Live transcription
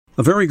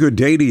A very good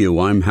day to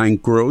you. I'm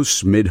Hank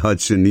Gross,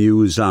 Mid-Hudson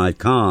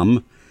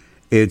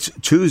It's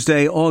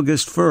Tuesday,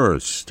 August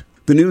 1st.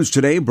 The news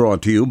today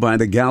brought to you by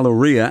the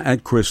Galleria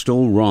at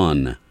Crystal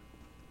Run.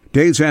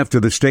 Days after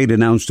the state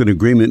announced an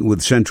agreement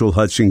with Central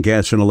Hudson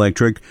Gas and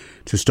Electric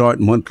to start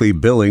monthly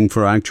billing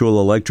for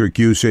actual electric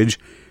usage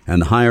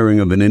and the hiring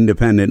of an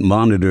independent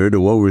monitor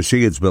to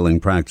oversee its billing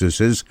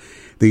practices,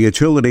 the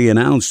utility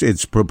announced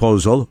its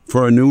proposal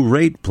for a new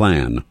rate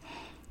plan.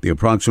 The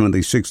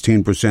approximately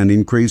 16%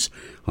 increase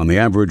on the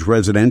average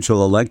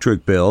residential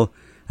electric bill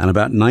and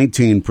about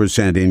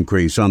 19%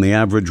 increase on the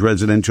average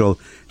residential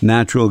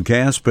natural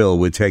gas bill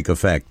would take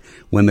effect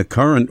when the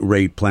current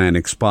rate plan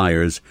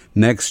expires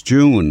next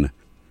June.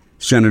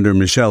 Senator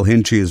Michelle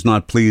Hinchey is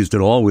not pleased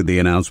at all with the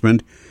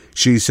announcement.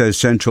 She says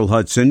Central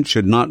Hudson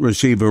should not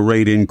receive a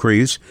rate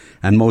increase,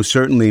 and most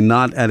certainly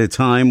not at a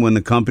time when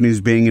the company is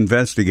being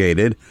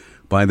investigated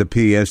by the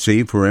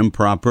PSC for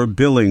improper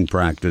billing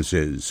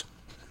practices.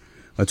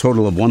 A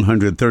total of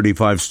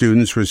 135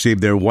 students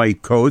received their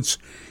white coats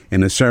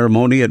in a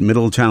ceremony at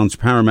Middletown's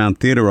Paramount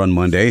Theater on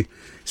Monday,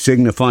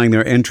 signifying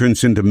their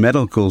entrance into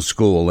medical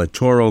school at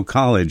Toro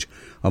College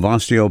of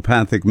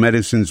Osteopathic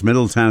Medicine's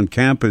Middletown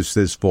campus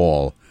this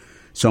fall.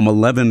 Some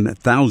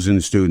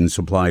 11,000 students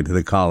applied to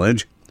the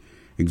college.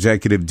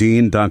 Executive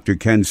Dean Dr.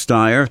 Ken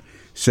Steyer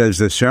says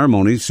the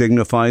ceremony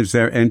signifies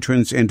their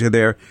entrance into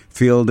their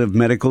field of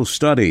medical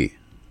study.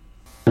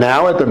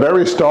 Now at the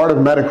very start of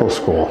medical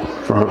school,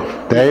 from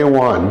day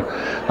one,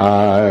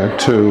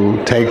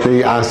 to take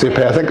the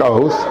osteopathic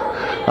oath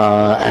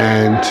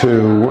and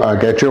to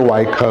get your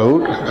white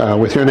coat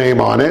with your name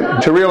on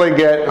it, to really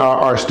get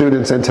our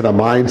students into the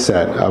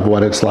mindset of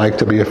what it's like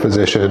to be a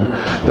physician,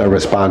 the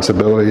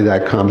responsibility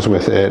that comes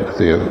with it,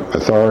 the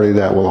authority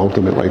that will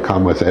ultimately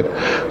come with it.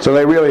 So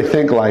they really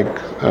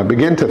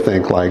begin to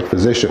think like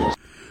physicians.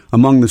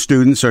 Among the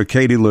students are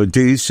Katie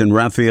Lourdes and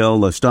Raphael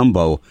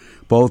Lastumbo,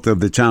 both of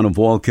the town of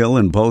Wallkill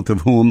and both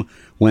of whom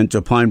went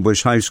to Pine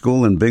Bush High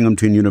School and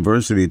Binghamton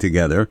University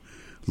together.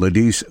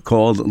 Lourdes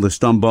called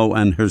Lastumbo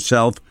and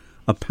herself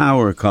a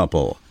power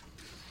couple.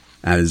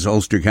 As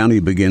Ulster County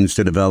begins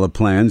to develop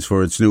plans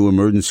for its new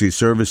emergency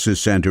services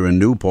center in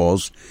New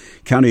Paltz,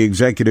 County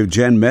Executive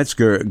Jen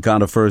Metzger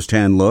got a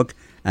first-hand look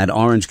at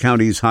Orange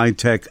County's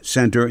high-tech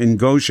center in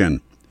Goshen.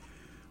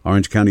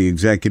 Orange County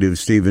Executive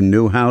Stephen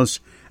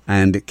Newhouse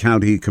and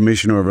County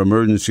Commissioner of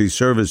Emergency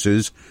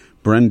Services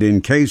Brendan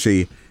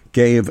Casey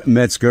gave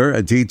Metzger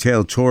a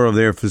detailed tour of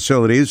their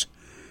facilities.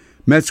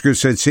 Metzger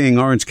said seeing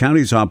Orange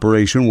County's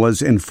operation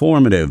was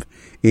informative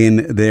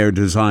in their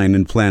design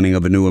and planning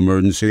of a new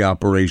emergency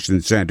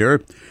operations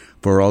center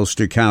for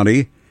Ulster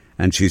County,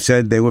 and she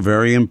said they were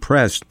very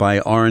impressed by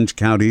Orange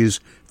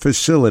County's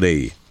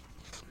facility.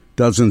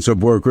 Dozens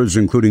of workers,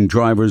 including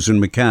drivers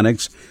and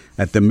mechanics,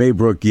 at the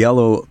Maybrook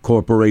Yellow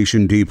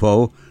Corporation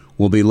Depot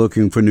will be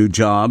looking for new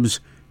jobs.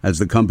 As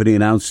the company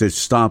announced it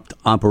stopped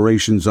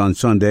operations on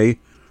Sunday,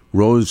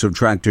 rows of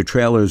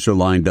tractor-trailers are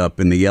lined up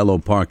in the yellow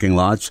parking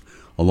lots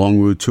along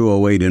Route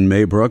 208 in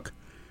Maybrook.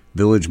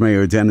 Village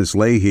Mayor Dennis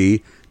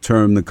Leahy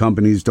termed the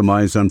company's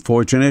demise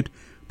unfortunate,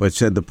 but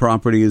said the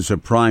property is a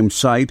prime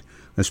site,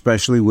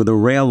 especially with a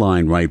rail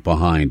line right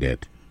behind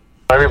it.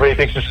 Everybody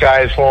thinks the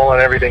sky is falling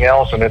and everything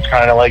else, and it's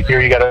kind of like here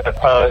you got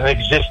an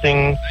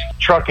existing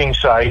trucking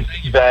site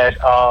that,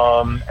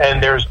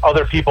 and there's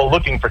other people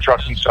looking for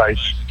trucking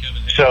sites.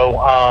 So,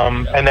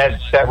 and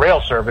that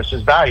rail service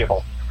is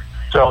valuable.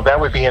 So that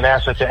would be an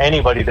asset to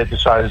anybody that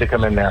decided to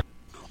come in there.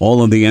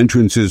 All of the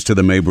entrances to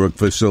the Maybrook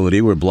facility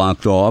were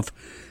blocked off.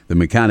 The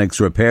mechanics'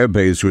 repair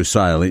bays were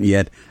silent,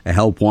 yet a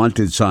help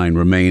wanted sign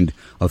remained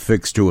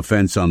affixed to a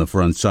fence on the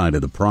front side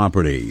of the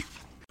property.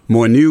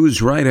 More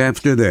news right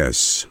after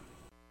this.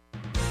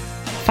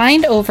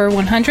 Find over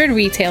 100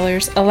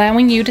 retailers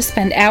allowing you to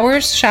spend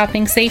hours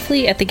shopping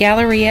safely at the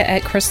Galleria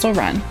at Crystal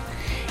Run.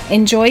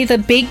 Enjoy the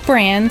big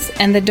brands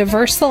and the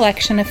diverse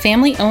selection of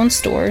family-owned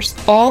stores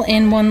all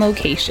in one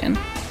location.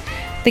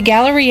 The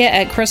Galleria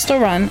at Crystal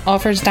Run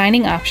offers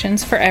dining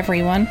options for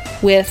everyone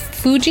with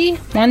Fuji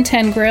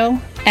 110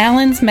 Grill,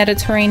 Allen's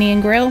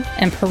Mediterranean Grill,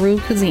 and Peru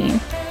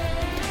Cuisine.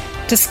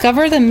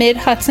 Discover the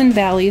Mid-Hudson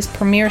Valley's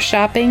premier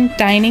shopping,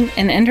 dining,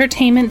 and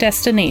entertainment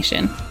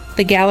destination,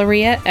 the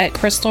Galleria at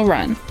Crystal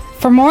Run.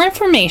 For more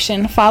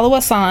information, follow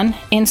us on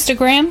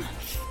Instagram,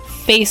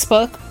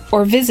 Facebook,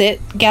 or visit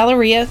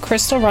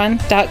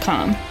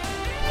GalleriaCrystalRun.com.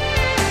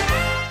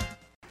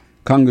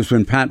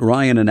 Congressman Pat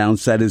Ryan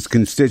announced that his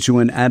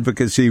Constituent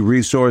Advocacy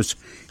Resource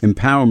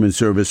Empowerment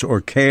Service, or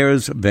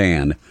CARES,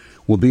 van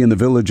will be in the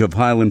village of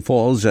Highland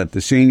Falls at the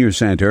Senior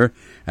Center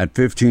at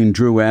 15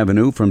 Drew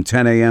Avenue from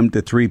 10 a.m.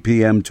 to 3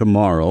 p.m.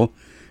 tomorrow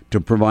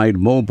to provide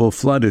mobile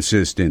flood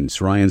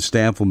assistance. Ryan's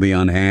staff will be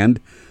on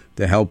hand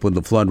to help with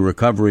the flood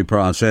recovery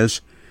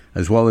process,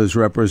 as well as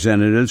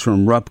representatives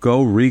from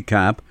RUPCO,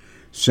 RECAP,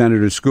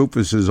 Senator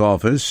Skoufis's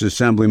office,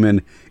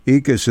 Assemblyman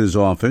Ekus's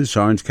office,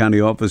 Orange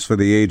County Office for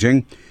the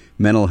Aging,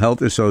 Mental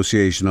Health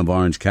Association of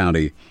Orange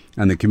County,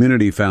 and the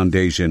Community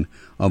Foundation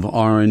of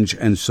Orange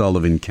and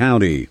Sullivan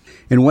County.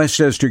 In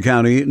Westchester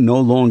County,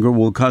 no longer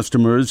will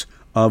customers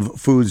of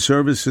food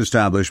service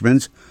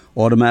establishments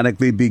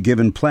automatically be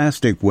given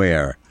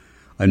plasticware.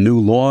 A new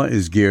law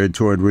is geared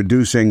toward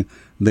reducing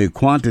the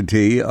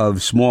quantity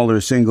of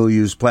smaller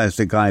single-use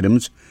plastic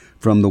items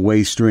from the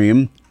waste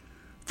stream.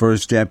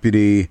 First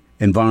Deputy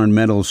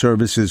Environmental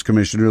Services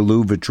Commissioner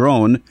Lou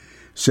Vitrone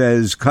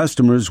says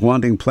customers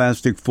wanting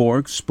plastic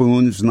forks,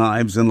 spoons,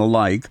 knives, and the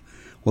like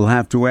will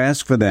have to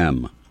ask for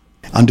them.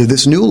 Under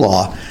this new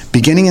law,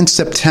 beginning in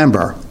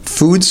September,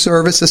 food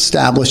service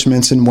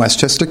establishments in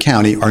Westchester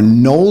County are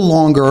no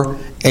longer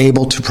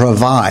able to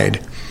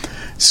provide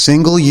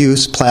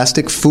single-use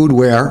plastic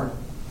foodware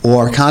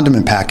or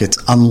condiment packets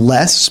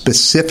unless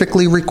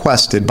specifically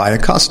requested by a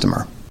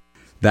customer.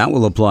 That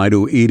will apply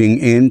to eating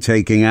in,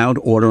 taking out,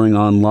 ordering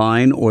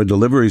online, or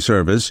delivery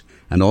service,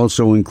 and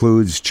also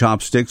includes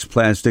chopsticks,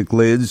 plastic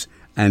lids,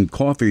 and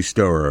coffee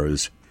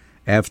stirrers.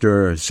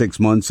 After 6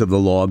 months of the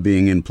law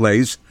being in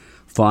place,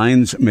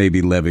 fines may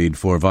be levied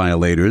for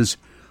violators.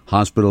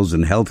 Hospitals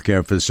and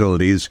healthcare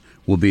facilities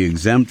will be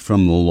exempt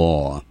from the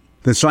law.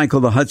 The Cycle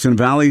the Hudson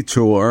Valley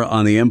Tour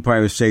on the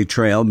Empire State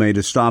Trail made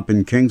a stop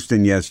in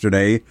Kingston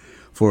yesterday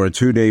for a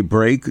 2-day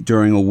break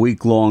during a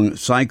week-long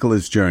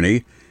cyclist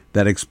journey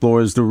that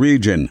explores the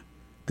region.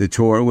 The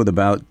tour, with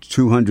about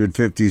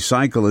 250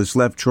 cyclists,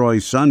 left Troy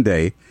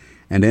Sunday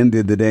and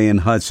ended the day in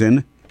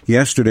Hudson.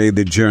 Yesterday,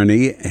 the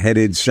journey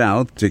headed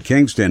south to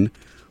Kingston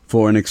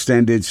for an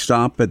extended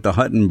stop at the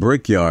Hutton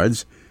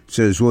Brickyards,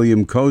 says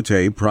William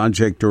Cote,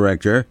 project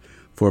director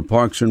for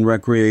Parks and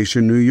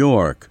Recreation New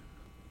York.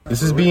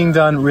 This is being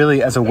done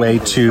really as a way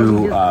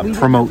to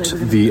promote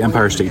the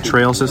Empire State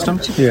Trail system,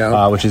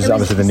 which is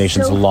obviously the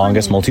nation's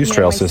longest multi-use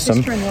trail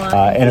system,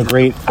 and a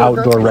great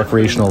outdoor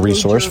recreational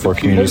resource for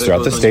communities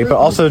throughout the state, but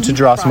also to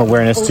draw some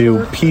awareness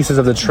to pieces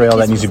of the trail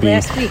that needs to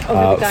be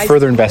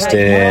further invested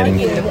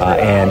in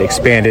and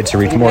expanded to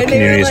reach more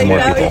communities and more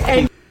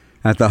people.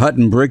 At the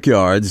Hutton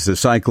Brickyards, the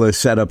cyclists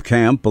set up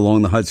camp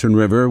along the Hudson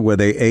River where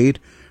they ate,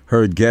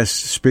 heard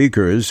guest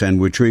speakers,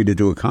 and were treated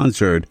to a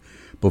concert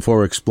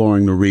before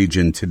exploring the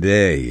region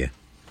today.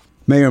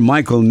 Mayor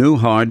Michael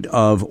Newhart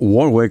of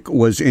Warwick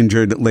was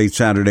injured late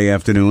Saturday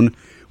afternoon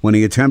when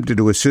he attempted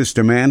to assist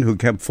a man who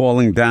kept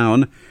falling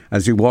down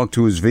as he walked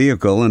to his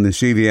vehicle in the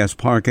CVS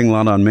parking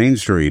lot on Main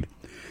Street.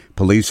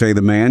 Police say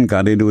the man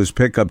got into his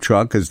pickup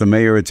truck as the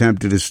mayor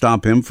attempted to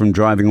stop him from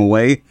driving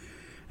away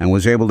and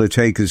was able to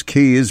take his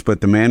keys, but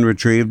the man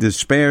retrieved his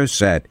spare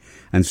set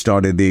and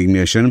started the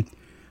ignition.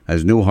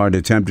 As Newhart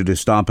attempted to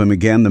stop him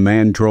again, the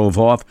man drove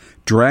off,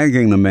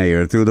 dragging the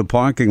mayor through the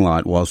parking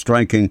lot while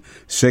striking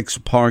 6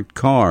 parked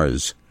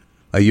cars.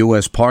 A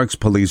U.S. Parks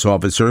police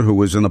officer who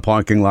was in the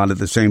parking lot at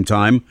the same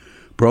time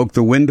broke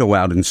the window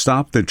out and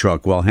stopped the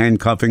truck while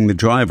handcuffing the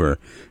driver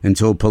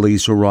until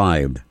police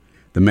arrived.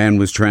 The man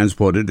was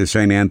transported to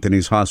St.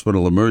 Anthony's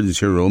Hospital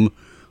emergency room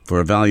for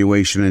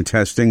evaluation and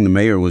testing. The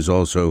mayor was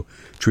also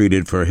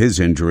treated for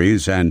his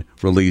injuries and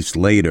released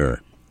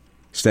later.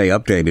 Stay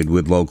updated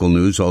with local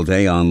news all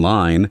day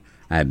online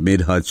at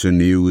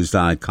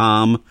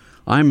MidHudsonNews.com.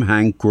 I'm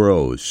Hank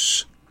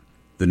Gross.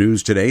 The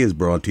news today is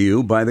brought to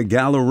you by the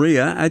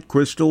Galleria at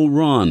Crystal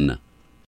Run.